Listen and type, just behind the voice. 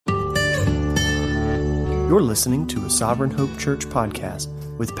You're listening to a Sovereign Hope Church podcast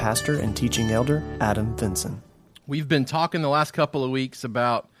with pastor and teaching elder Adam Vinson. We've been talking the last couple of weeks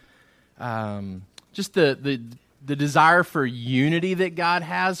about just the desire for unity that God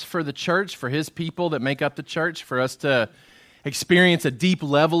has for the church, for His people that make up the church, for us to experience a deep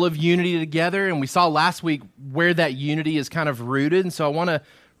level of unity together. And we saw last week where that unity is kind of rooted. And so I want to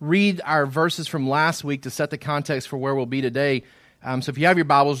read our verses from last week to set the context for where we'll be today. So if you have your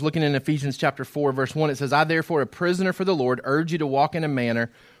Bibles, looking in Ephesians chapter 4, verse 1, it says, I therefore, a prisoner for the Lord, urge you to walk in a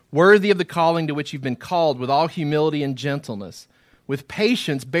manner worthy of the calling to which you've been called, with all humility and gentleness, with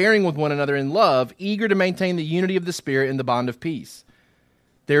patience, bearing with one another in love, eager to maintain the unity of the Spirit in the bond of peace.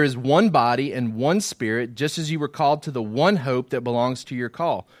 There is one body and one Spirit, just as you were called to the one hope that belongs to your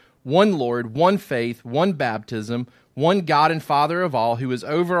call. One Lord, one faith, one baptism, one God and Father of all, who is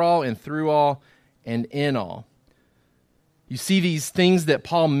over all and through all and in all. You see these things that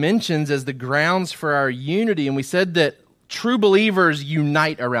Paul mentions as the grounds for our unity, and we said that true believers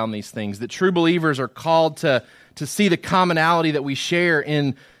unite around these things, that true believers are called to see the commonality that we share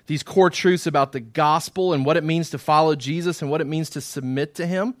in these core truths about the gospel and what it means to follow Jesus and what it means to submit to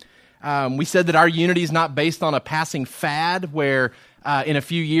Him. We said that our unity is not based on a passing fad where in a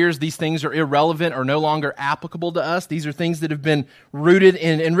few years these things are irrelevant or no longer applicable to us. These are things that have been rooted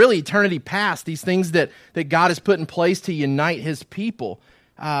in really eternity past, these things that God has put in place to unite His people.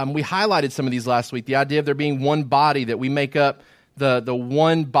 We highlighted some of these last week, the idea of there being one body, that we make up the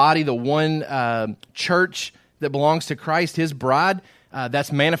one body, the one church that belongs to Christ, His bride.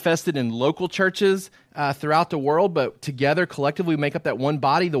 That's manifested in local churches throughout the world, but together, collectively, we make up that one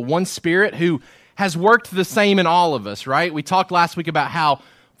body, the one Spirit who has worked the same in all of us, right? We talked last week about how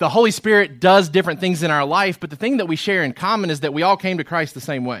the Holy Spirit does different things in our life, but the thing that we share in common is that we all came to Christ the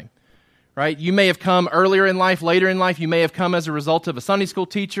same way, right? You may have come earlier in life, later in life. You may have come as a result of a Sunday school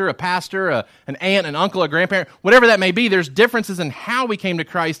teacher, a pastor, an aunt, an uncle, a grandparent, whatever that may be. There's differences in how we came to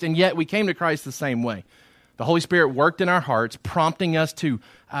Christ, and yet we came to Christ the same way. The Holy Spirit worked in our hearts, prompting us to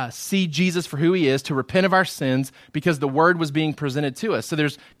see Jesus for who He is, to repent of our sins because the Word was being presented to us. So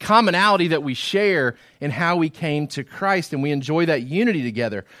there's commonality that we share in how we came to Christ, and we enjoy that unity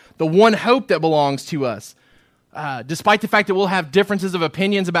together. The one hope that belongs to us. Despite the fact that we'll have differences of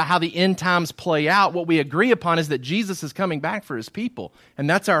opinions about how the end times play out, what we agree upon is that Jesus is coming back for His people. And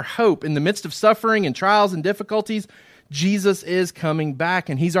that's our hope. In the midst of suffering and trials and difficulties, Jesus is coming back,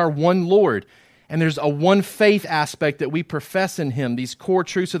 and He's our one Lord. And there's a one faith aspect that we profess in Him, these core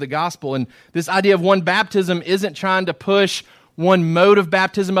truths of the gospel. And this idea of one baptism isn't trying to push one mode of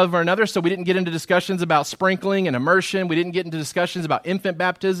baptism over another. So we didn't get into discussions about sprinkling and immersion. We didn't get into discussions about infant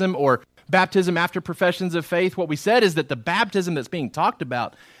baptism or baptism after professions of faith. What we said is that the baptism that's being talked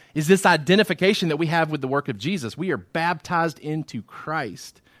about is this identification that we have with the work of Jesus. We are baptized into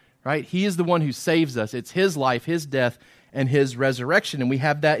Christ, right? He is the one who saves us. It's His life, His death, and His resurrection, and we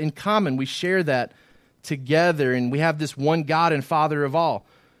have that in common. We share that together, and we have this one God and Father of all.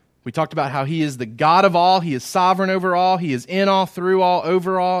 We talked about how He is the God of all, He is sovereign over all, He is in all, through all,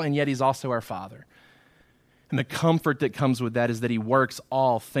 over all, and yet He's also our Father. And the comfort that comes with that is that He works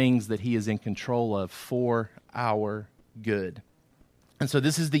all things that He is in control of for our good. And so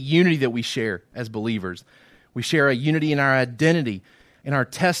this is the unity that we share as believers. We share a unity in our identity, in our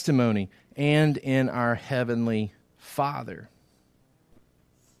testimony, and in our heavenly Father.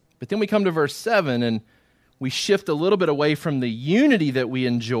 But then we come to verse 7 and we shift a little bit away from the unity that we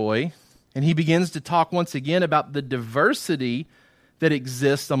enjoy, and he begins to talk once again about the diversity that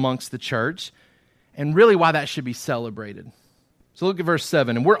exists amongst the church and really why that should be celebrated. So look at verse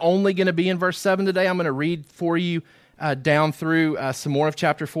 7, and we're only going to be in verse 7 today. I'm going to read for you down through some more of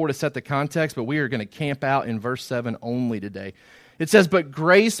chapter 4 to set the context, but we are going to camp out in verse 7 only today. It says, "But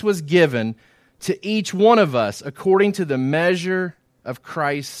grace was given to each one of us according to the measure of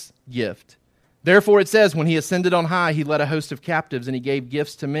Christ's gift. Therefore it says, when He ascended on high, He led a host of captives, and He gave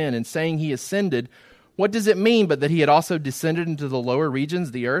gifts to men. And saying He ascended, what does it mean but that He had also descended into the lower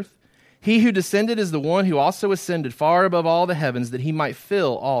regions, the earth? He who descended is the one who also ascended far above all the heavens, that He might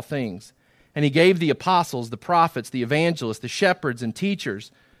fill all things. And He gave the apostles, the prophets, the evangelists, the shepherds, and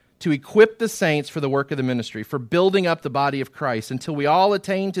teachers to equip the saints for the work of the ministry, for building up the body of Christ, until we all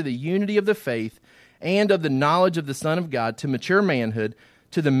attain to the unity of the faith and of the knowledge of the Son of God, to mature manhood,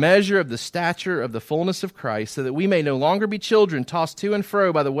 to the measure of the stature of the fullness of Christ, so that we may no longer be children tossed to and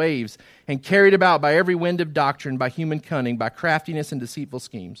fro by the waves and carried about by every wind of doctrine, by human cunning, by craftiness and deceitful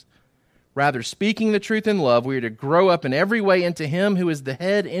schemes. Rather, speaking the truth in love, we are to grow up in every way into Him who is the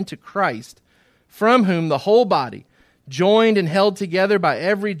head, into Christ, from whom the whole body, joined and held together by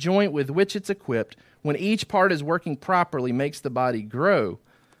every joint with which it's equipped, when each part is working properly, makes the body grow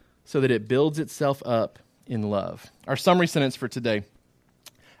so that it builds itself up in love. Our summary sentence for today.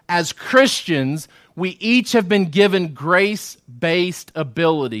 As Christians, we each have been given grace-based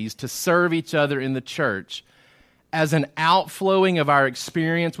abilities to serve each other in the church as an outflowing of our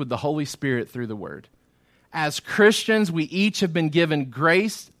experience with the Holy Spirit through the Word. As Christians, we each have been given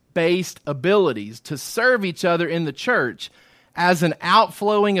grace-based abilities to serve each other in the church as an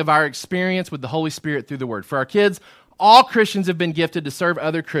outflowing of our experience with the Holy Spirit through the Word. For our kids, all Christians have been gifted to serve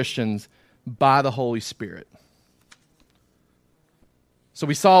other Christians by the Holy Spirit. So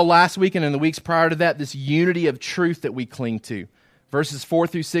we saw last week and in the weeks prior to that this unity of truth that we cling to. Verses 4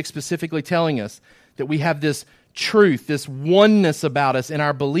 through 6 specifically telling us that we have this truth, this oneness about us in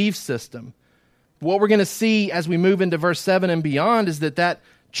our belief system. What we're going to see as we move into verse 7 and beyond is that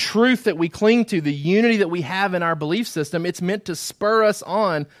truth that we cling to, the unity that we have in our belief system, it's meant to spur us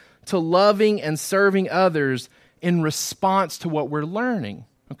on to loving and serving others in response to what we're learning.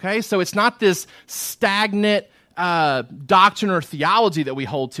 Okay, so it's not this stagnant doctrine or theology that we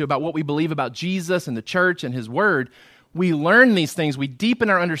hold to about what we believe about Jesus and the church and His Word. We learn these things, we deepen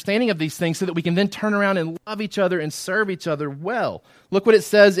our understanding of these things so that we can then turn around and love each other and serve each other well. Look what it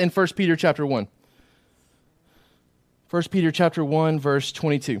says in 1 Peter chapter 1. 1 Peter chapter 1, verse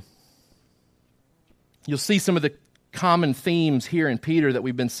 22. You'll see some of the common themes here in Peter that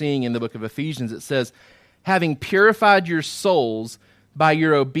we've been seeing in the book of Ephesians. It says, having purified your souls by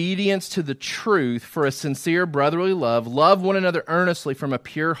your obedience to the truth for a sincere brotherly love, love one another earnestly from a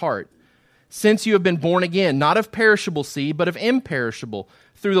pure heart, since you have been born again, not of perishable seed, but of imperishable,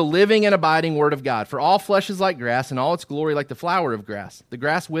 through the living and abiding Word of God. For all flesh is like grass, and all its glory like the flower of grass. The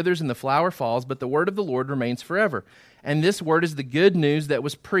grass withers and the flower falls, but the word of the Lord remains forever. And this word is the good news that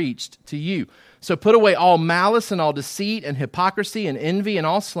was preached to you. So put away all malice and all deceit and hypocrisy and envy and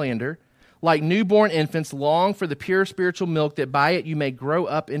all slander. Like newborn infants, long for the pure spiritual milk, that by it you may grow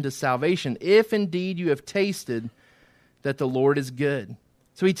up into salvation, if indeed you have tasted that the Lord is good.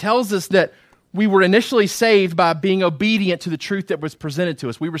 So he tells us that we were initially saved by being obedient to the truth that was presented to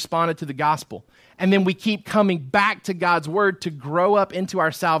us. We responded to the gospel. And then we keep coming back to God's word to grow up into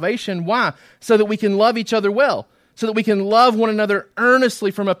our salvation. Why? So that we can love each other well. So that we can love one another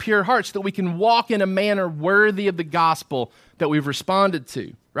earnestly from a pure heart. So that we can walk in a manner worthy of the gospel that we've responded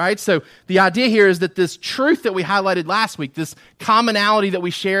to. Right? So the idea here is that this truth that we highlighted last week, this commonality that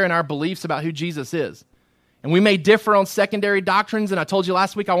we share in our beliefs about who Jesus is. And we may differ on secondary doctrines, and I told you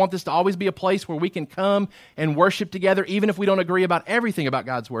last week I want this to always be a place where we can come and worship together, even if we don't agree about everything about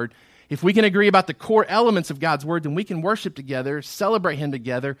God's Word. If we can agree about the core elements of God's Word, then we can worship together, celebrate Him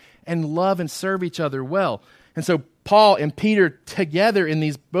together, and love and serve each other well. And so Paul and Peter together in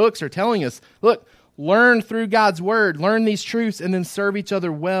these books are telling us, look, learn through God's Word, learn these truths, and then serve each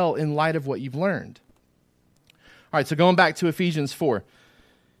other well in light of what you've learned. All right, so going back to Ephesians 4.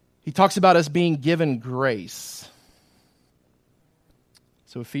 He talks about us being given grace.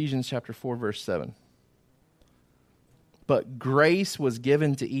 So Ephesians chapter 4, verse 7. But grace was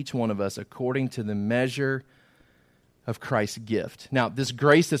given to each one of us according to the measure of Christ's gift. Now, this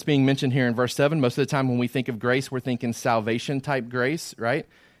grace that's being mentioned here in verse 7, most of the time when we think of grace, we're thinking salvation type grace, right?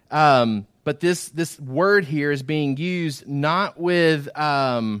 But this word here is being used not with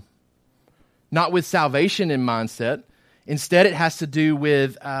salvation in mindset. Instead, it has to do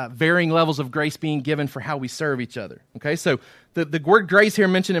with varying levels of grace being given for how we serve each other. Okay, so the word grace here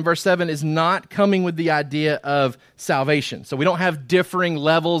mentioned in verse 7 is not coming with the idea of salvation. So we don't have differing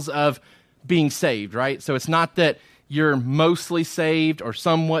levels of being saved, right? So it's not that you're mostly saved or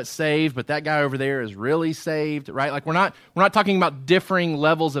somewhat saved, but that guy over there is really saved, right? Like we're not talking about differing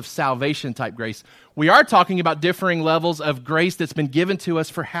levels of salvation type grace. We are talking about differing levels of grace that's been given to us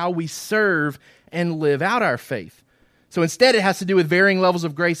for how we serve and live out our faith. So instead, it has to do with varying levels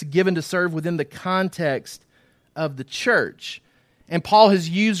of grace given to serve within the context of the church. And Paul has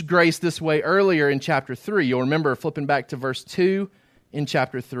used grace this way earlier in chapter 3. You'll remember, flipping back to verse 2 in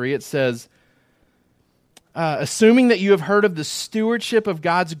chapter 3, it says, assuming that you have heard of the stewardship of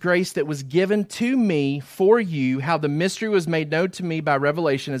God's grace that was given to me for you, how the mystery was made known to me by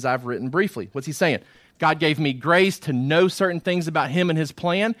revelation, as I've written briefly. What's he saying? God gave me grace to know certain things about Him and His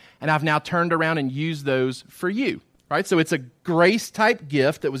plan, and I've now turned around and used those for you. Right? So it's a grace-type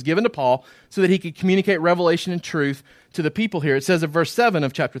gift that was given to Paul so that he could communicate revelation and truth to the people here. It says in verse 7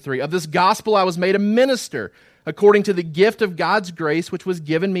 of chapter 3, of this gospel I was made a minister according to the gift of God's grace, which was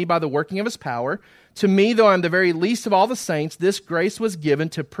given me by the working of His power. To me, though I am the very least of all the saints, this grace was given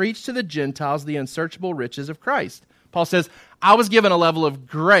to preach to the Gentiles the unsearchable riches of Christ. Paul says, I was given a level of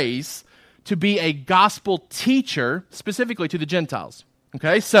grace to be a gospel teacher, specifically to the Gentiles.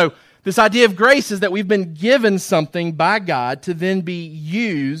 Okay, so this idea of grace is that we've been given something by God to then be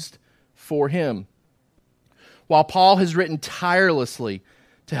used for Him. While Paul has written tirelessly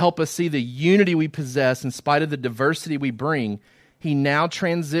to help us see the unity we possess in spite of the diversity we bring, he now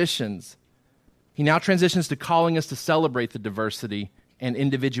transitions to calling us to celebrate the diversity and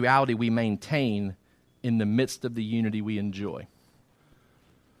individuality we maintain in the midst of the unity we enjoy.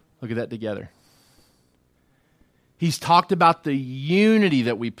 Look at that together. He's talked about the unity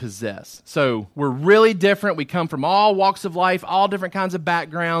that we possess. So we're really different. We come from all walks of life, all different kinds of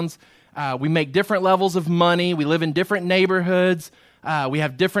backgrounds. We make different levels of money. We live in different neighborhoods. We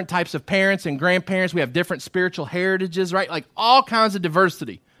have different types of parents and grandparents. We have different spiritual heritages, right? Like all kinds of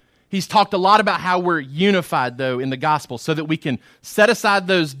diversity. He's talked a lot about how we're unified, though, in the gospel so that we can set aside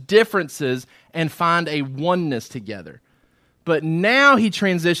those differences and find a oneness together. But now he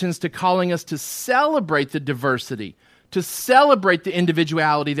transitions to calling us to celebrate the diversity, to celebrate the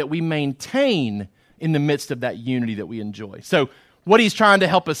individuality that we maintain in the midst of that unity that we enjoy. So what he's trying to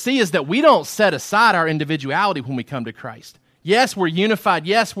help us see is that we don't set aside our individuality when we come to Christ. Yes, we're unified.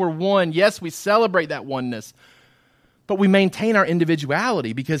 Yes, we're one. Yes, we celebrate that oneness. But we maintain our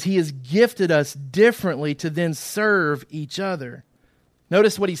individuality because he has gifted us differently to then serve each other.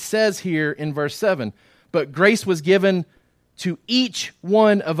 Notice what he says here in verse 7. But grace was given to each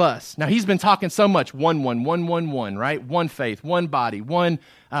one of us. Now, he's been talking so much, one, right? One faith, one body, one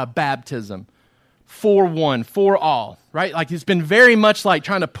baptism, for one, for all, right? Like it's been very much like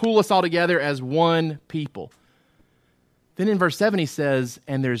trying to pull us all together as one people. Then in verse 7 he says,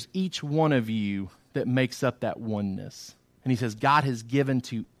 and there's each one of you that makes up that oneness. And he says, God has given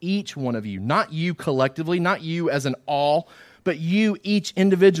to each one of you, not you collectively, not you as an all, but you, each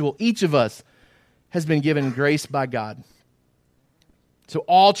individual, each of us has been given grace by God. So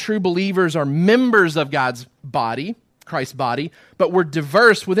all true believers are members of God's body, Christ's body, but we're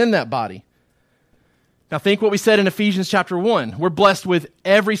diverse within that body. Now think what we said in Ephesians chapter 1. We're blessed with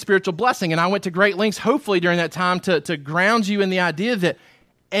every spiritual blessing, and I went to great lengths, hopefully during that time, to ground you in the idea that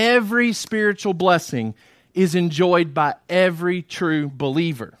every spiritual blessing is enjoyed by every true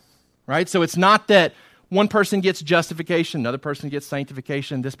believer, right? So it's not that one person gets justification, another person gets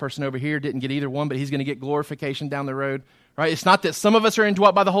sanctification, this person over here didn't get either one, but he's going to get glorification down the road, right? It's not that some of us are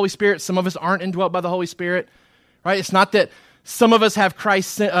indwelt by the Holy Spirit, some of us aren't indwelt by the Holy Spirit, right? It's not that some of us have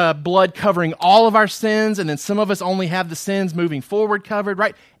Christ's blood covering all of our sins, and then some of us only have the sins moving forward covered,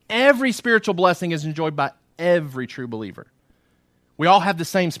 right? Every spiritual blessing is enjoyed by every true believer. We all have the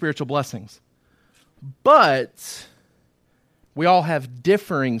same spiritual blessings, but we all have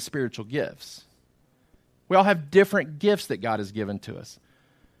differing spiritual gifts. We all have different gifts that God has given to us.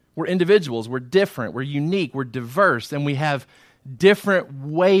 We're individuals, we're different, we're unique, we're diverse, and we have different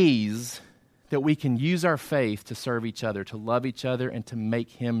ways that we can use our faith to serve each other, to love each other, and to make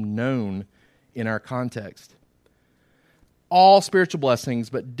him known in our context. All spiritual blessings,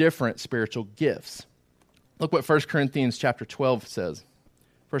 but different spiritual gifts. Look what 1 Corinthians chapter 12 says.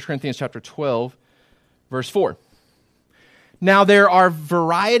 1 Corinthians chapter 12, verse 4. Now there are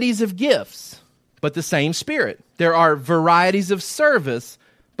varieties of gifts, but the same Spirit. There are varieties of service,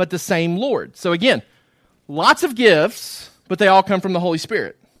 but the same Lord. So again, lots of gifts, but they all come from the Holy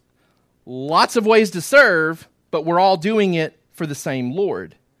Spirit. Lots of ways to serve, but we're all doing it for the same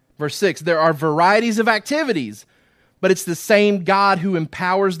Lord. Verse 6, there are varieties of activities, but it's the same God who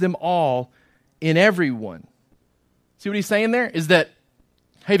empowers them all in everyone. See what he's saying there? Is that,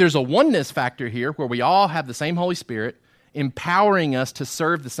 hey, there's a oneness factor here where we all have the same Holy Spirit empowering us to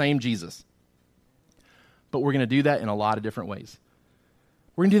serve the same Jesus. But we're going to do that in a lot of different ways.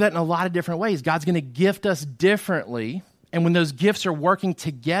 We're going to do that in a lot of different ways. God's going to gift us differently. And when those gifts are working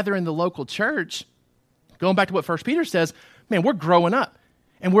together in the local church, going back to what 1 Peter says, man, we're growing up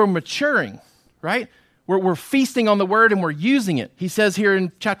and we're maturing, right? We're feasting on the word and we're using it. He says here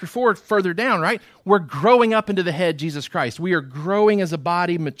in chapter 4, further down, right? We're growing up into the head, Jesus Christ. We are growing as a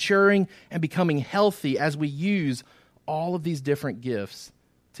body, maturing and becoming healthy as we use all of these different gifts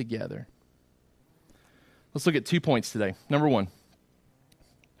together. Let's look at 2 points today. Number 1.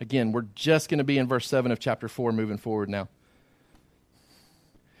 Again, we're just going to be in verse 7 of chapter 4 moving forward now.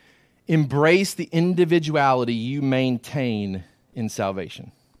 Embrace the individuality you maintain in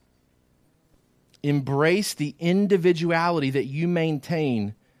salvation. Embrace the individuality that you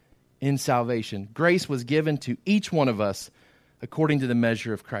maintain in salvation. Grace was given to each one of us according to the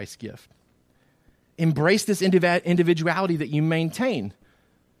measure of Christ's gift. Embrace this individuality that you maintain.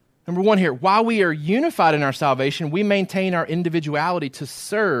 Number 1 here, while we are unified in our salvation, we maintain our individuality to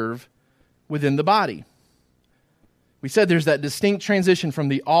serve within the body. We said there's that distinct transition from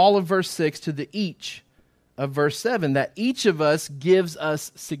the all of verse 6 to the each of verse 7, that each of us gives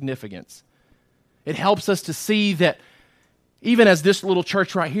us significance. It helps us to see that even as this little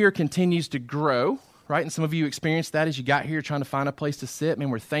church right here continues to grow, right? And some of you experienced that as you got here trying to find a place to sit.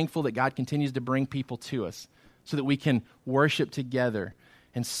 Man, we're thankful that God continues to bring people to us so that we can worship together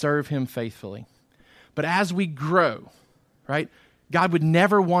and serve him faithfully. But as we grow, right, God would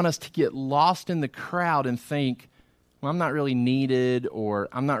never want us to get lost in the crowd and think, well, I'm not really needed or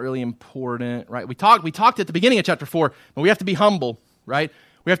I'm not really important, right? We talked at the beginning of chapter 4, but we have to be humble, right?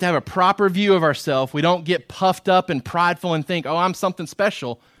 We have to have a proper view of ourselves. We don't get puffed up and prideful and think, oh, I'm something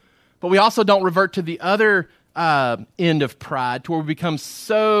special. But we also don't revert to the other end of pride to where we become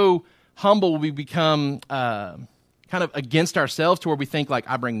so humble, we become kind of against ourselves to where we think like,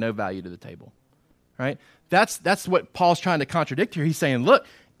 I bring no value to the table, right? That's what Paul's trying to contradict here. He's saying, look,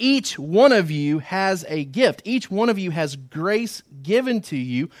 each one of you has a gift. Each one of you has grace given to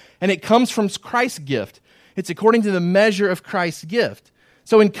you, and it comes from Christ's gift. It's according to the measure of Christ's gift.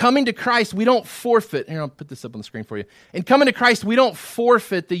 So in coming to Christ, we don't forfeit. Here, I'll put this up on the screen for you. In coming to Christ, we don't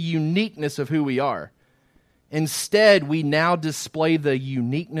forfeit the uniqueness of who we are. Instead, we now display the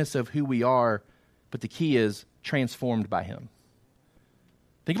uniqueness of who we are, but the key is transformed by him.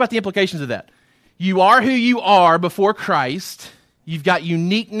 Think about the implications of that. You are who you are before Christ. You've got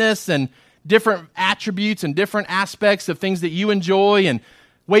uniqueness and different attributes and different aspects of things that you enjoy and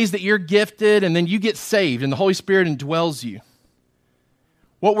ways that you're gifted, and then you get saved and the Holy Spirit indwells you.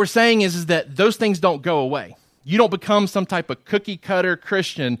 What we're saying is that those things don't go away. You don't become some type of cookie-cutter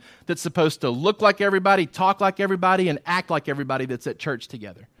Christian that's supposed to look like everybody, talk like everybody, and act like everybody that's at church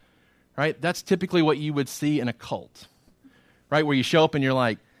together, right? That's typically what you would see in a cult, right? Where you show up and you're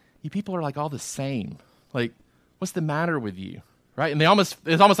like, you people are like all the same. Like, what's the matter with you, right? And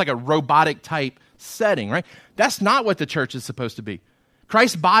it's almost like a robotic type setting, right? That's not what the church is supposed to be.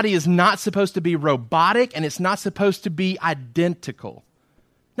 Christ's body is not supposed to be robotic, and it's not supposed to be identical.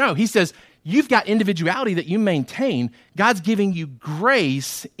 No, he says, you've got individuality that you maintain. God's giving you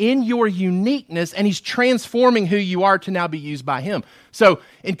grace in your uniqueness, and he's transforming who you are to now be used by him. So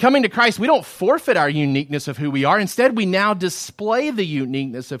in coming to Christ, we don't forfeit our uniqueness of who we are. Instead, we now display the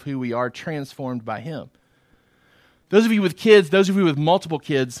uniqueness of who we are, transformed by him. Those of you with kids, those of you with multiple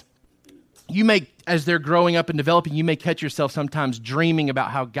kids, you may, as they're growing up and developing, you may catch yourself sometimes dreaming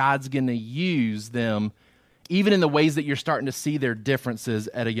about how God's going to use them, even in the ways that you're starting to see their differences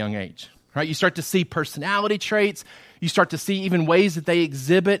at a young age, right? You start to see personality traits. You start to see even ways that they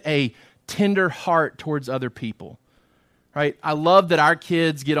exhibit a tender heart towards other people, right? I love that our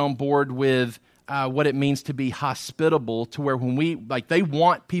kids get on board with what it means to be hospitable, to where when they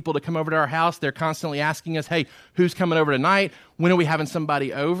want people to come over to our house, they're constantly asking us, hey, who's coming over tonight? When are we having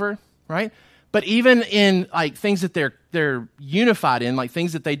somebody over, right? But even in like things that they're unified in, like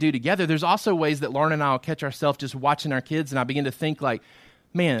things that they do together, there's also ways that Lauren and I will catch ourselves just watching our kids, and I begin to think like,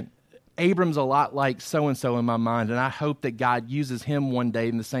 man, Abram's a lot like so-and-so in my mind, and I hope that God uses him one day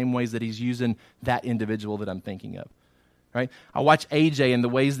in the same ways that he's using that individual that I'm thinking of, right? I watch AJ and the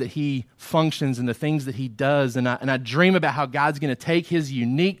ways that he functions and the things that he does, and I dream about how God's going to take his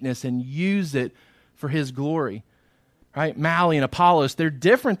uniqueness and use it for his glory, right? Mally and Apollos, they're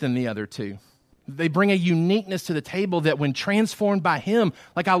different than the other two. They bring a uniqueness to the table that when transformed by him,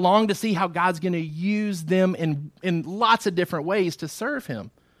 like I long to see how God's going to use them in lots of different ways to serve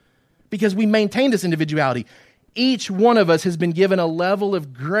him. Because we maintain this individuality. Each one of us has been given a level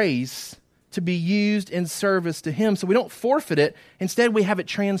of grace to be used in service to him. So we don't forfeit it. Instead, we have it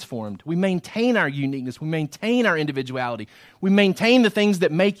transformed. We maintain our uniqueness. We maintain our individuality. We maintain the things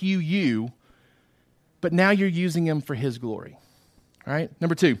that make you you, but now you're using them for his glory. All right?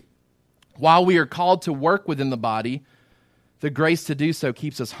 Number 2. While we are called to work within the body, the grace to do so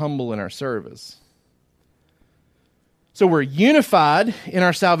keeps us humble in our service. So we're unified in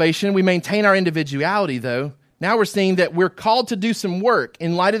our salvation. We maintain our individuality, though. Now we're seeing that we're called to do some work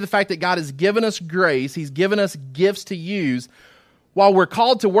in light of the fact that God has given us grace. He's given us gifts to use. While we're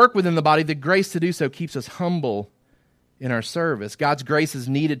called to work within the body, the grace to do so keeps us humble in our service. God's grace is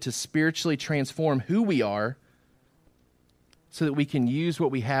needed to spiritually transform who we are, so that we can use what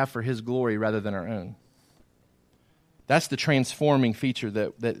we have for his glory rather than our own. That's the transforming feature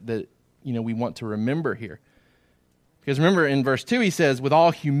that we want to remember here. Because remember in verse 2 he says, with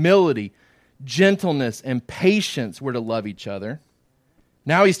all humility, gentleness, and patience we're to love each other.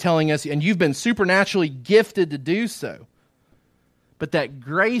 Now he's telling us, and you've been supernaturally gifted to do so. But that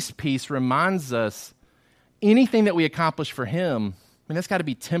grace piece reminds us, anything that we accomplish for him, that's got to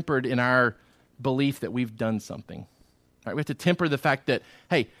be tempered in our belief that we've done something. Right, we have to temper the fact that,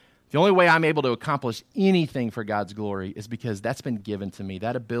 hey, the only way I'm able to accomplish anything for God's glory is because that's been given to me.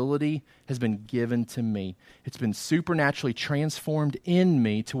 That ability has been given to me. It's been supernaturally transformed in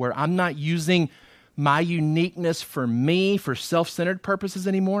me to where I'm not using my uniqueness for me, for self-centered purposes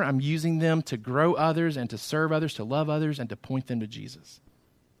anymore. I'm using them to grow others and to serve others, to love others, and to point them to Jesus.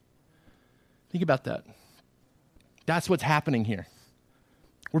 Think about that. That's what's happening here.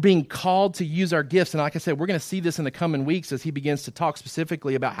 We're being called to use our gifts. And like I said, we're going to see this in the coming weeks as he begins to talk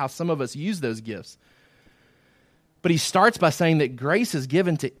specifically about how some of us use those gifts. But he starts by saying that grace is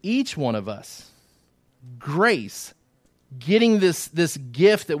given to each one of us. Grace, getting this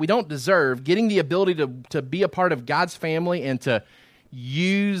gift that we don't deserve, getting the ability to be a part of God's family and to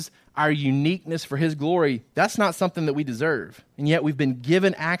use our uniqueness for his glory, that's not something that we deserve. And yet we've been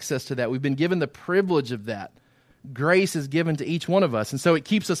given access to that. We've been given the privilege of that. Grace is given to each one of us. And so it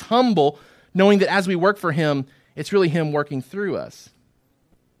keeps us humble, knowing that as we work for him, it's really him working through us.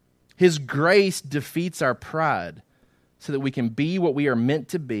 His grace defeats our pride so that we can be what we are meant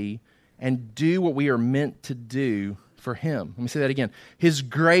to be and do what we are meant to do for him. Let me say that again. His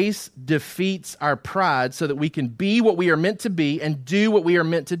grace defeats our pride so that we can be what we are meant to be and do what we are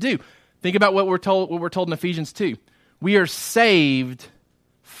meant to do. Think about what we're told in Ephesians 2. We are saved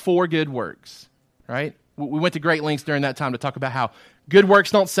for good works, right? We went to great lengths during that time to talk about how good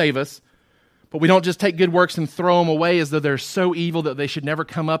works don't save us, but we don't just take good works and throw them away as though they're so evil that they should never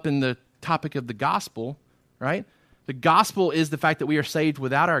come up in the topic of the gospel, right? The gospel is the fact that we are saved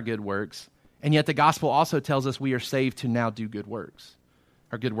without our good works, and yet the gospel also tells us we are saved to now do good works.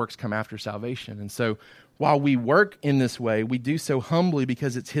 Our good works come after salvation. And so while we work in this way, we do so humbly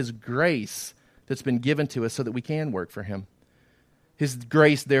because it's his grace that's been given to us so that we can work for him. His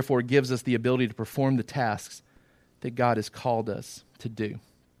grace, therefore, gives us the ability to perform the tasks that God has called us to do.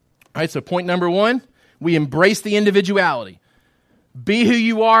 All right, so point number 1, we embrace the individuality. Be who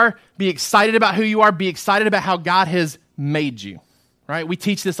you are, be excited about who you are, be excited about how God has made you. Right? We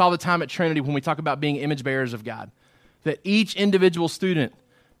teach this all the time at Trinity when we talk about being image bearers of God. That each individual student,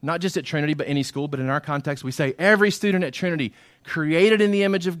 not just at Trinity, but any school, but in our context, we say every student at Trinity created in the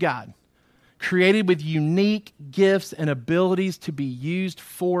image of God, created with unique gifts and abilities to be used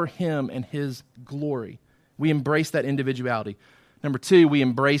for him and his glory. We embrace that individuality. Number 2, we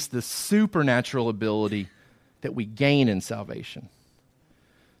embrace the supernatural ability that we gain in salvation.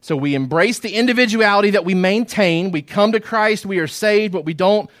 So we embrace the individuality that we maintain. We come to Christ, we are saved, but we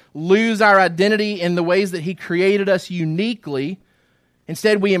don't lose our identity in the ways that he created us uniquely.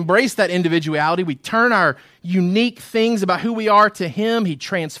 Instead, we embrace that individuality. We turn our unique things about who we are to him. He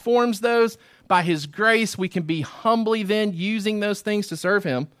transforms those. By his grace, we can be humbly then using those things to serve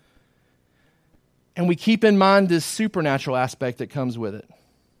him. And we keep in mind this supernatural aspect that comes with it.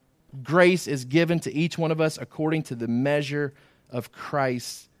 Grace is given to each one of us according to the measure of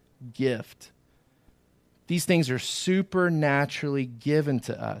Christ's gift. These things are supernaturally given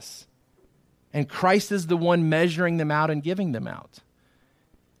to us. And Christ is the one measuring them out and giving them out.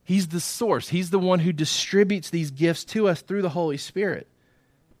 He's the source. He's the one who distributes these gifts to us through the Holy Spirit.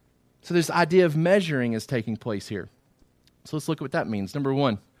 So this idea of measuring is taking place here. So let's look at what that means. Number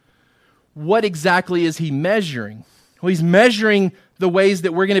 1, what exactly is he measuring? Well, he's measuring the ways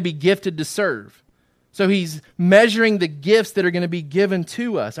that we're going to be gifted to serve. So he's measuring the gifts that are going to be given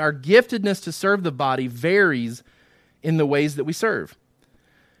to us. Our giftedness to serve the body varies in the ways that we serve.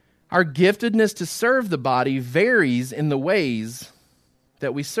 Our giftedness to serve the body varies in the ways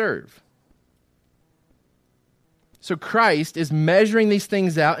that we serve. So Christ is measuring these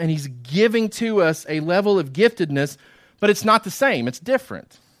things out, and he's giving to us a level of giftedness, but it's not the same. It's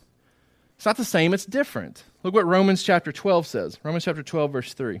different. It's not the same. It's different. Look what Romans chapter 12 says. Romans chapter 12,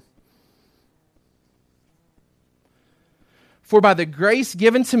 verse 3. For by the grace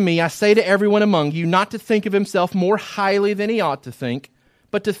given to me, I say to everyone among you, not to think of himself more highly than he ought to think,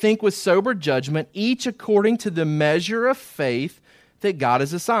 but to think with sober judgment, each according to the measure of faith that God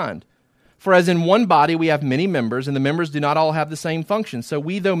has assigned. For as in one body we have many members, and the members do not all have the same function. So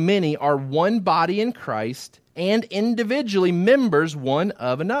we, though many, are one body in Christ, and individually members one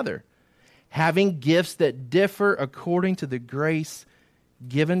of another, having gifts that differ according to the grace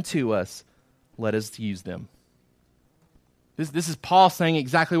given to us. Let us use them. This is Paul saying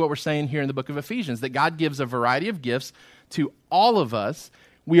exactly what we're saying here in the book of Ephesians, that God gives a variety of gifts to all of us.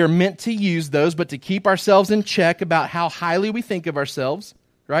 We are meant to use those, but to keep ourselves in check about how highly we think of ourselves,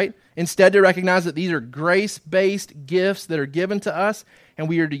 right? Instead, to recognize that these are grace-based gifts that are given to us, and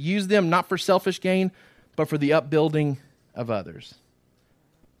we are to use them not for selfish gain, but for the upbuilding of others.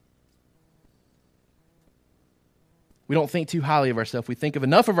 We don't think too highly of ourselves. We think of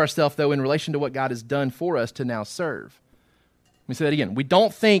enough of ourselves, though, in relation to what God has done for us to now serve. Let me say that again. We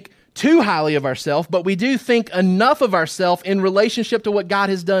don't think too highly of ourselves, but we do think enough of ourselves in relationship to what God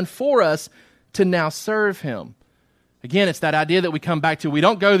has done for us to now serve him. Again, it's that idea that we come back to. We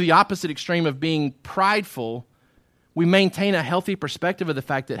don't go the opposite extreme of being prideful. We maintain a healthy perspective of the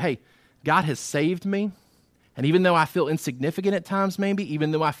fact that, hey, God has saved me. And even though I feel insignificant at times, maybe,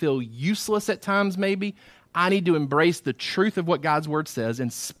 even though I feel useless at times, maybe, I need to embrace the truth of what God's word says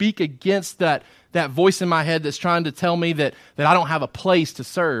and speak against that voice in my head that's trying to tell me that I don't have a place to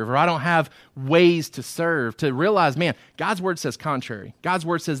serve or I don't have ways to serve, to realize, man, God's word says contrary. God's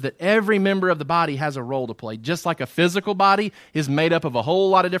word says that every member of the body has a role to play. Just like a physical body is made up of a whole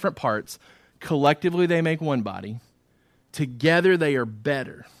lot of different parts, collectively they make one body. Together they are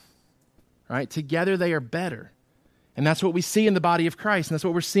better. Right? Together they are better. And that's what we see in the body of Christ, and that's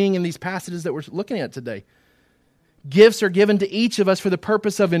what we're seeing in these passages that we're looking at today. Gifts are given to each of us for the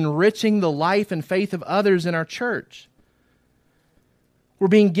purpose of enriching the life and faith of others in our church. We're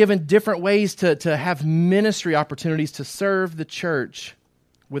being given different ways to have ministry opportunities to serve the church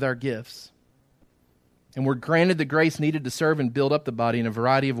with our gifts. And we're granted the grace needed to serve and build up the body in a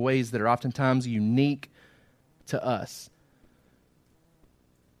variety of ways that are oftentimes unique to us.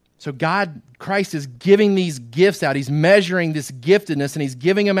 So Christ is giving these gifts out. He's measuring this giftedness, and He's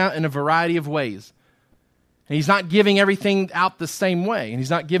giving them out in a variety of ways. And He's not giving everything out the same way, and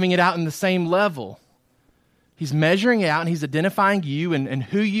He's not giving it out in the same level. He's measuring it out, and He's identifying you and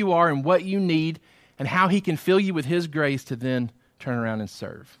who you are and what you need and how He can fill you with His grace to then turn around and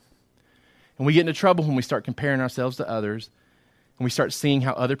serve. And we get into trouble when we start comparing ourselves to others, and we start seeing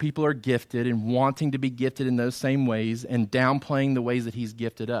how other people are gifted and wanting to be gifted in those same ways and downplaying the ways that He's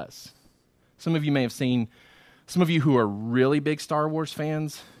gifted us. Some of you may have seen, some of you who are really big Star Wars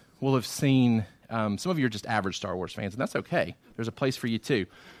fans will have seen, some of you are just average Star Wars fans, and that's okay. There's a place for you too.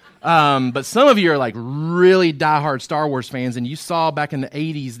 But some of you are like really diehard Star Wars fans, and you saw back in the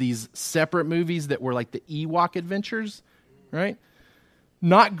 80s these separate movies that were like the Ewok Adventures, right?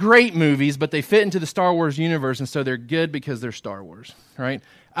 Not great movies, but they fit into the Star Wars universe, and so they're good because they're Star Wars, right?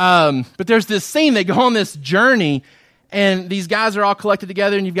 But there's this scene, they go on this journey, and these guys are all collected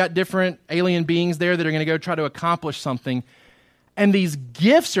together, and you've got different alien beings there that are going to go try to accomplish something, and these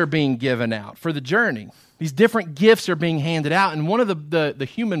gifts are being given out for the journey. These different gifts are being handed out, and one of the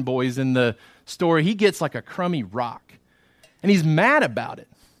human boys in the story, he gets like a crummy rock, and he's mad about it.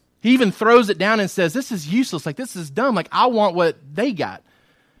 He even throws it down and says, this is useless, like this is dumb, like I want what they got.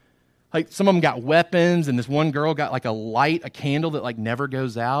 Like some of them got weapons, and this one girl got like a candle that like never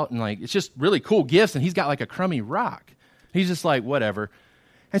goes out, and like it's just really cool gifts, and he's got like a crummy rock. He's just like, whatever.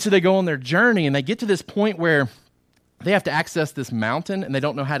 And so they go on their journey, and they get to this point where they have to access this mountain, and they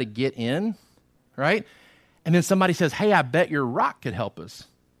don't know how to get in, right? And then somebody says, hey, I bet your rock could help us.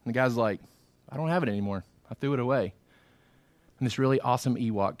 And the guy's like, I don't have it anymore. I threw it away. And this really awesome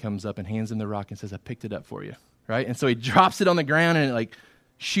Ewok comes up and hands him the rock and says, I picked it up for you, right? And so he drops it on the ground, and it like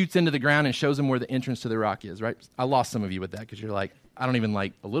shoots into the ground and shows him where the entrance to the rock is, right? I lost some of you with that because you're like, I don't even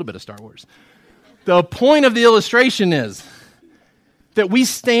like a little bit of Star Wars. The point of the illustration is that we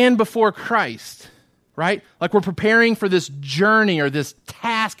stand before Christ, right? Like we're preparing for this journey or this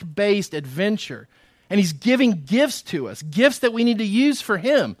task-based adventure. And He's giving gifts to us, gifts that we need to use for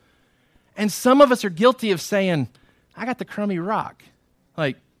Him. And some of us are guilty of saying, I got the crummy rock.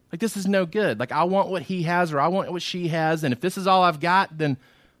 Like this is no good. Like I want what he has or I want what she has. And if this is all I've got, then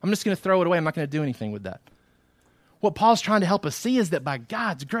I'm just going to throw it away. I'm not going to do anything with that. What Paul's trying to help us see is that by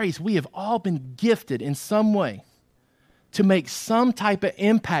God's grace, we have all been gifted in some way to make some type of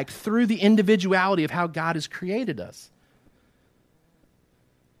impact through the individuality of how God has created us.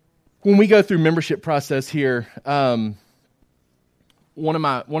 When we go through membership process here, one of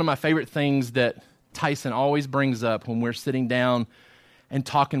my favorite things that Tyson always brings up when we're sitting down and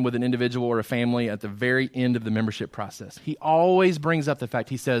talking with an individual or a family at the very end of the membership process, he always brings up the fact,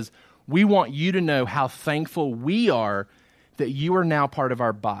 he says, we want you to know how thankful we are that you are now part of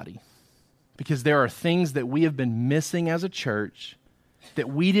our body. Because there are things that we have been missing as a church that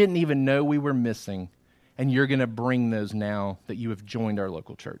we didn't even know we were missing, and you're going to bring those now that you have joined our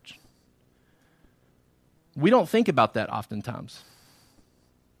local church. We don't think about that oftentimes.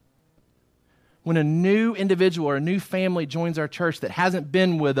 When a new individual or a new family joins our church that hasn't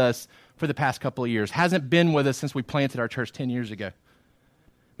been with us for the past couple of years, hasn't been with us since we planted our church 10 years ago.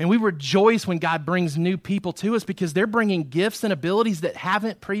 And we rejoice when God brings new people to us because they're bringing gifts and abilities that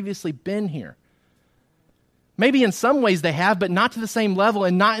haven't previously been here. Maybe in some ways they have, but not to the same level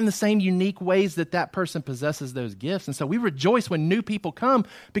and not in the same unique ways that that person possesses those gifts. And so we rejoice when new people come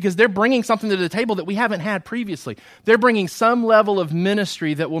because they're bringing something to the table that we haven't had previously. They're bringing some level of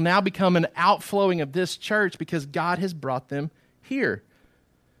ministry that will now become an outflowing of this church because God has brought them here.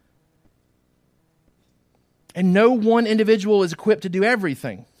 And no one individual is equipped to do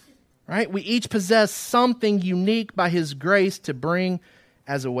everything. right? We each possess something unique by his grace to bring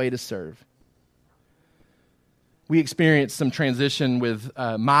as a way to serve. We experienced some transition with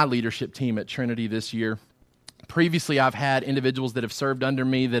my leadership team at Trinity this year. Previously, I've had individuals that have served under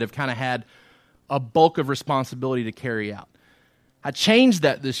me that have kind of had a bulk of responsibility to carry out. I changed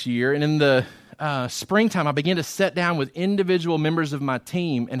that this year, and in the springtime, I began to sit down with individual members of my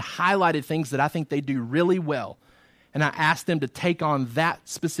team and highlighted things that I think they do really well. And I asked them to take on that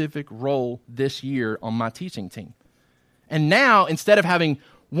specific role this year on my teaching team. And now, instead of having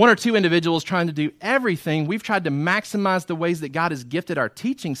one or two individuals trying to do everything, we've tried to maximize the ways that God has gifted our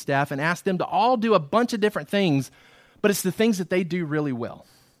teaching staff and asked them to all do a bunch of different things, but it's the things that they do really well.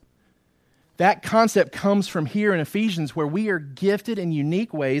 That concept comes from here in Ephesians, where we are gifted in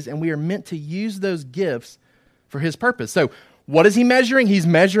unique ways and we are meant to use those gifts for his purpose. So what is he measuring? He's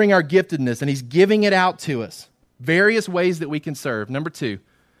measuring our giftedness and he's giving it out to us. Various ways that we can serve. Number 2,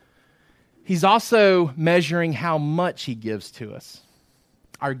 he's also measuring how much he gives to us.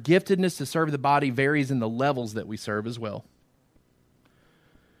 Our giftedness to serve the body varies in the levels that we serve as well.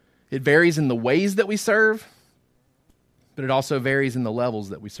 It varies in the ways that we serve, but it also varies in the levels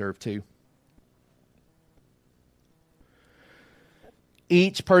that we serve too.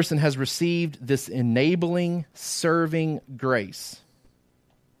 Each person has received this enabling, serving grace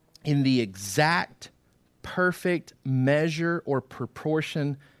in the exact, perfect measure or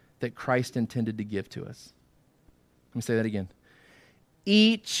proportion that Christ intended to give to us. Let me say that again.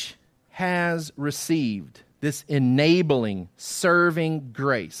 Each has received this enabling, serving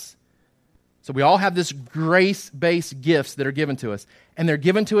grace. So we all have this grace-based gifts that are given to us, and they're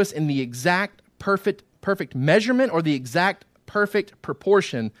given to us in the exact perfect measurement or the exact perfect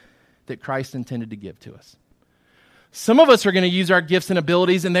proportion that Christ intended to give to us. Some of us are going to use our gifts and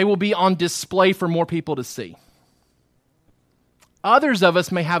abilities, and they will be on display for more people to see. Others of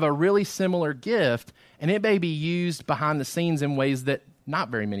us may have a really similar gift, and it may be used behind the scenes in ways that not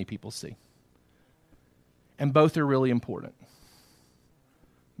very many people see. And both are really important.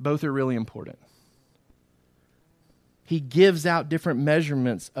 Both are really important. He gives out different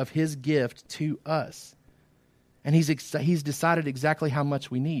measurements of his gift to us. And he's decided exactly how much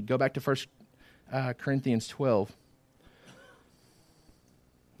we need. Go back to 1 Corinthians 12,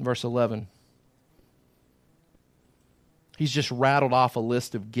 verse 11. He's just rattled off a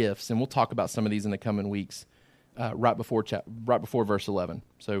list of gifts, and we'll talk about some of these in the coming weeks, right before verse 11.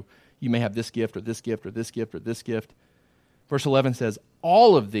 So you may have this gift or this gift or this gift or this gift. Verse 11 says,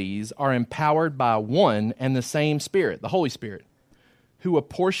 all of these are empowered by one and the same Spirit, the Holy Spirit, who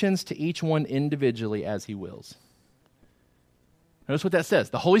apportions to each one individually as he wills. Notice what that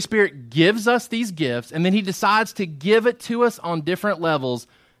says. The Holy Spirit gives us these gifts, and then he decides to give it to us on different levels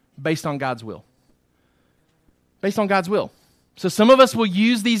based on God's will. Based on God's will. So some of us will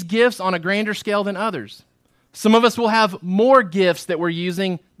use these gifts on a grander scale than others. Some of us will have more gifts that we're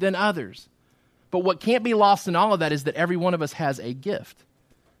using than others. But what can't be lost in all of that is that every one of us has a gift.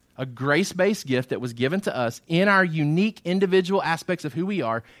 A grace-based gift that was given to us in our unique individual aspects of who we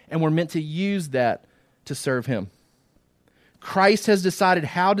are, and we're meant to use that to serve him. Christ has decided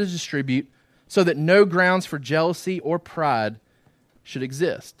how to distribute so that no grounds for jealousy or pride should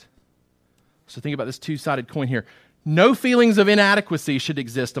exist. So think about this two-sided coin here. No feelings of inadequacy should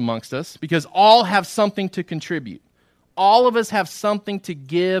exist amongst us because all have something to contribute. All of us have something to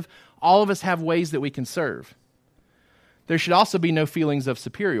give. All of us have ways that we can serve. There should also be no feelings of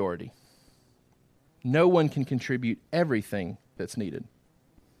superiority. No one can contribute everything that's needed.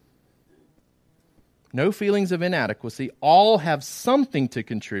 No feelings of inadequacy. All have something to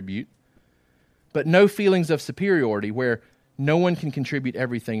contribute, but no feelings of superiority where no one can contribute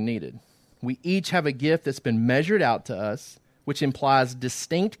everything needed. We each have a gift that's been measured out to us, which implies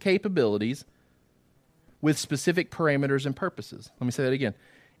distinct capabilities with specific parameters and purposes. Let me say that again.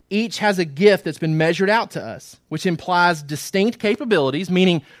 Each has a gift that's been measured out to us, which implies distinct capabilities,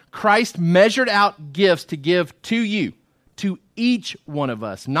 meaning Christ measured out gifts to give to you, to each one of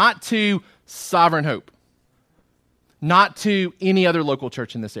us, not to Sovereign Hope, not to any other local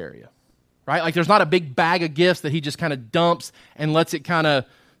church in this area, right? Like there's not a big bag of gifts that he just kind of dumps and lets it kind of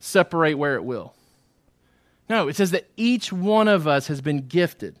separate where it will. No, it says that each one of us has been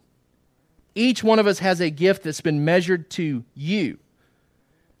gifted. Each one of us has a gift that's been measured to you,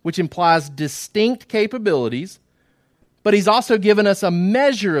 which implies distinct capabilities, but he's also given us a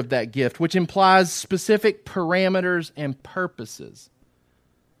measure of that gift, which implies specific parameters and purposes.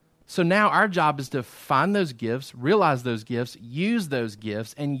 So now our job is to find those gifts, realize those gifts, use those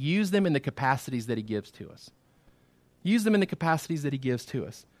gifts, and use them in the capacities that he gives to us. Use them in the capacities that he gives to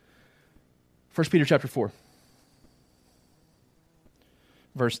us. 1 Peter chapter 4,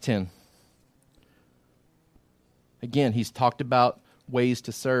 verse 10. Again, he's talked about ways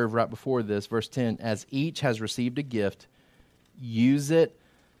to serve right before this. Verse 10, as each has received a gift, use it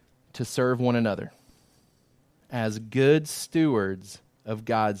to serve one another as good stewards of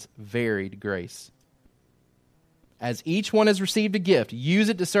God's varied grace. As each one has received a gift, use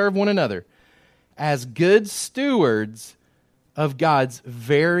it to serve one another as good stewards of God's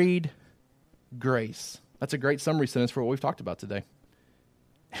varied grace. That's a great summary sentence for what we've talked about today.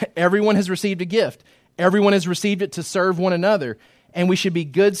 Everyone has received a gift. Everyone has received it to serve one another, and we should be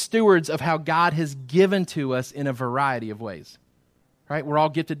good stewards of how God has given to us in a variety of ways. Right? We're all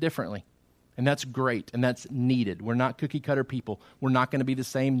gifted differently, and that's great, and that's needed. We're not cookie-cutter people. We're not going to be the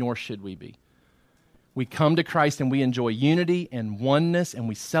same, nor should we be. We come to Christ, and we enjoy unity and oneness, and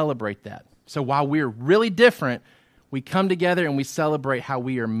we celebrate that. So while we're really different, we come together and we celebrate how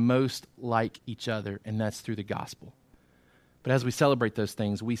we are most like each other, and that's through the gospel. But as we celebrate those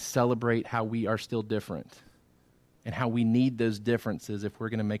things, we celebrate how we are still different and how we need those differences if we're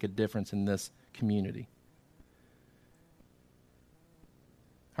going to make a difference in this community.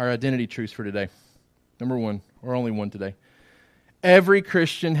 Our identity truths for today. Number one, or only one today. Every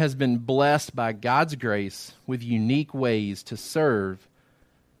Christian has been blessed by God's grace with unique ways to serve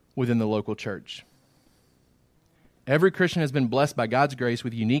within the local church. Every Christian has been blessed by God's grace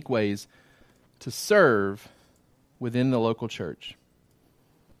with unique ways to serve within the local church.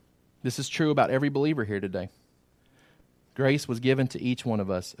 This is true about every believer here today. Grace was given to each one of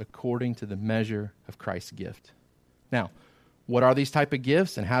us according to the measure of Christ's gift. Now, what are these type of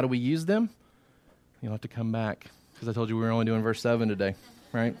gifts and how do we use them? You'll have to come back because I told you we were only doing verse 7 today,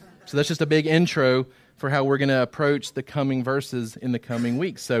 right? So that's just a big intro for how we're going to approach the coming verses in the coming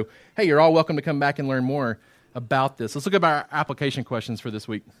weeks. So, hey, you're all welcome to come back and learn more about this. Let's look at our application questions for this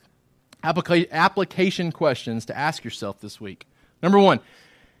week. Application questions to ask yourself this week. Number one,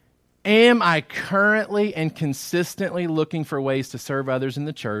 am I currently and consistently looking for ways to serve others in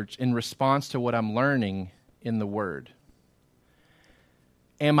the church in response to what I'm learning in the Word?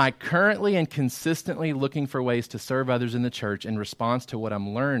 Am I currently and consistently looking for ways to serve others in the church in response to what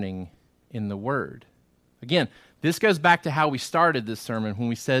I'm learning in the Word? Again, this goes back to how we started this sermon when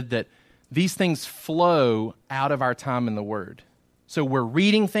we said that these things flow out of our time in the Word. So we're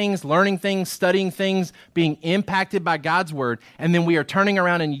reading things, learning things, studying things, being impacted by God's Word, and then we are turning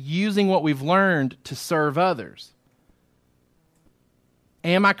around and using what we've learned to serve others.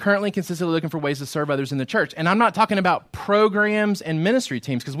 Am I currently consistently looking for ways to serve others in the church? And I'm not talking about programs and ministry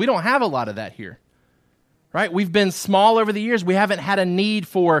teams because we don't have a lot of that here. Right? We've been small over the years. We haven't had a need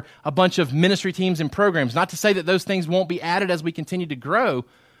for a bunch of ministry teams and programs. Not to say that those things won't be added as we continue to grow,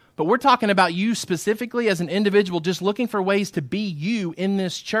 but we're talking about you specifically as an individual just looking for ways to be you in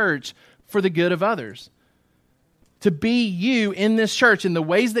this church for the good of others. To be you in this church in the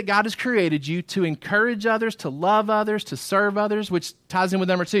ways that God has created you to encourage others, to love others, to serve others, which ties in with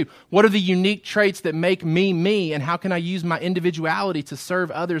number two. What are the unique traits that make me me, and how can I use my individuality to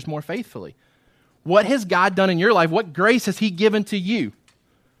serve others more faithfully? What has God done in your life? What grace has He given to you?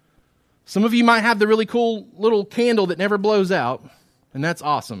 Some of you might have the really cool little candle that never blows out, and that's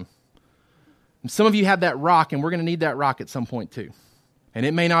awesome. And some of you have that rock, and we're going to need that rock at some point too. And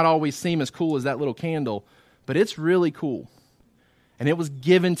it may not always seem as cool as that little candle, but it's really cool. And it was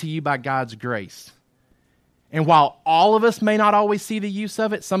given to you by God's grace. And while all of us may not always see the use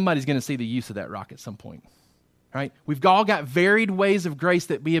of it, somebody's going to see the use of that rock at some point. Right? We've all got varied ways of grace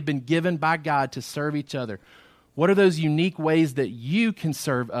that we have been given by God to serve each other. What are those unique ways that you can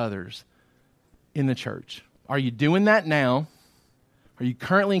serve others in the church? Are you doing that now? Are you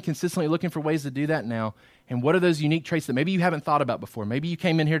currently and consistently looking for ways to do that now? And what are those unique traits that maybe you haven't thought about before? Maybe you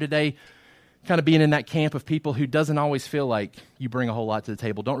came in here today kind of being in that camp of people who doesn't always feel like you bring a whole lot to the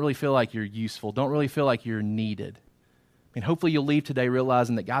table, don't really feel like you're useful, don't really feel like you're needed. And hopefully you'll leave today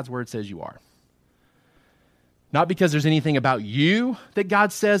realizing that God's Word says you are. Not because there's anything about you that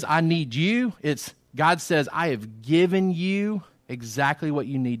God says, I need you. It's God says, I have given you exactly what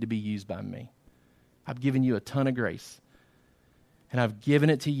you need to be used by me. I've given you a ton of grace. And I've given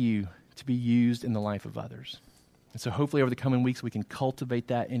it to you to be used in the life of others. And so hopefully over the coming weeks, we can cultivate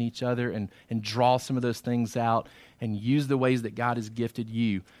that in each other and draw some of those things out and use the ways that God has gifted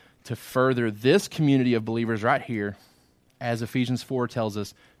you to further this community of believers right here, as Ephesians 4 tells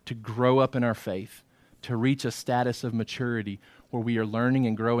us, to grow up in our faith, to reach a status of maturity where we are learning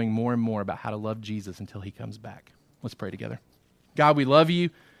and growing more and more about how to love Jesus until He comes back. Let's pray together. God, we love you,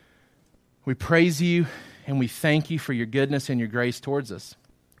 we praise you, and we thank you for your goodness and your grace towards us.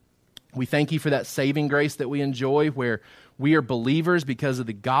 We thank you for that saving grace that we enjoy where we are believers because of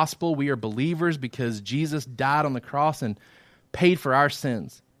the gospel. We are believers because Jesus died on the cross and paid for our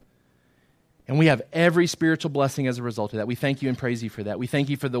sins. And we have every spiritual blessing as a result of that. We thank you and praise you for that. We thank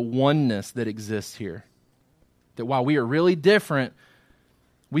you for the oneness that exists here. That while we are really different,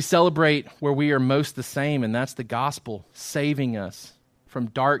 we celebrate where we are most the same, and that's the gospel, saving us from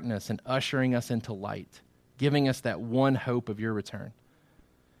darkness and ushering us into light, giving us that one hope of your return.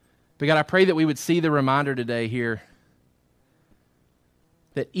 But God, I pray that we would see the reminder today here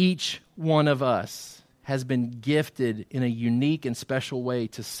that each one of us has been gifted in a unique and special way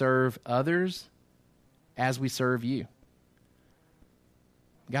to serve others as we serve you.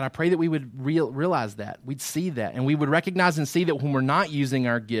 God, I pray that we would realize that. We'd see that. And we would recognize and see that when we're not using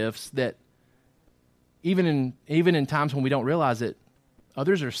our gifts, that even in times when we don't realize it,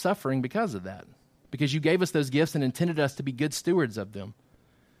 others are suffering because of that. Because you gave us those gifts and intended us to be good stewards of them.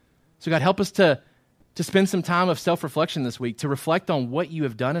 So God, help us to spend some time of self-reflection this week, to reflect on what you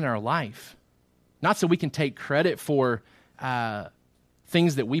have done in our life. Not so we can take credit for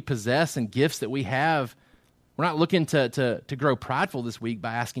things that we possess and gifts that we have. We're not looking to grow prideful this week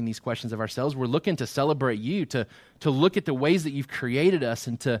by asking these questions of ourselves. We're looking to celebrate you, to look at the ways that you've created us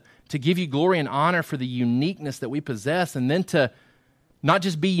and to give you glory and honor for the uniqueness that we possess, and then to not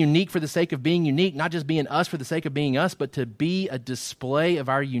just be unique for the sake of being unique, not just being us for the sake of being us, but to be a display of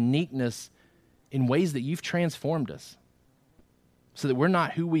our uniqueness in ways that you've transformed us. So that we're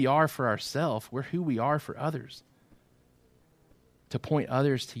not who we are for ourselves, we're who we are for others. To point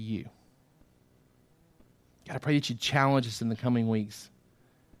others to you. God, I pray that you challenge us in the coming weeks,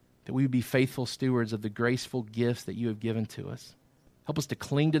 that we would be faithful stewards of the graceful gifts that you have given to us. Help us to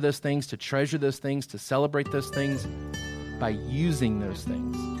cling to those things, to treasure those things, to celebrate those things by using those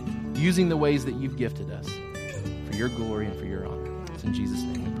things, using the ways that you've gifted us for your glory and for your honor. It's in Jesus'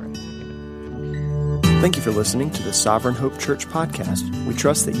 name we pray. Amen. Thank you for listening to the Sovereign Hope Church podcast. We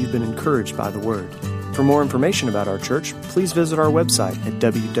trust that you've been encouraged by the word. For more information about our church, please visit our website at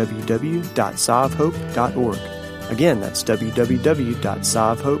www.sovhope.org. Again, that's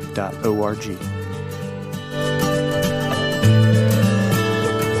www.sovhope.org.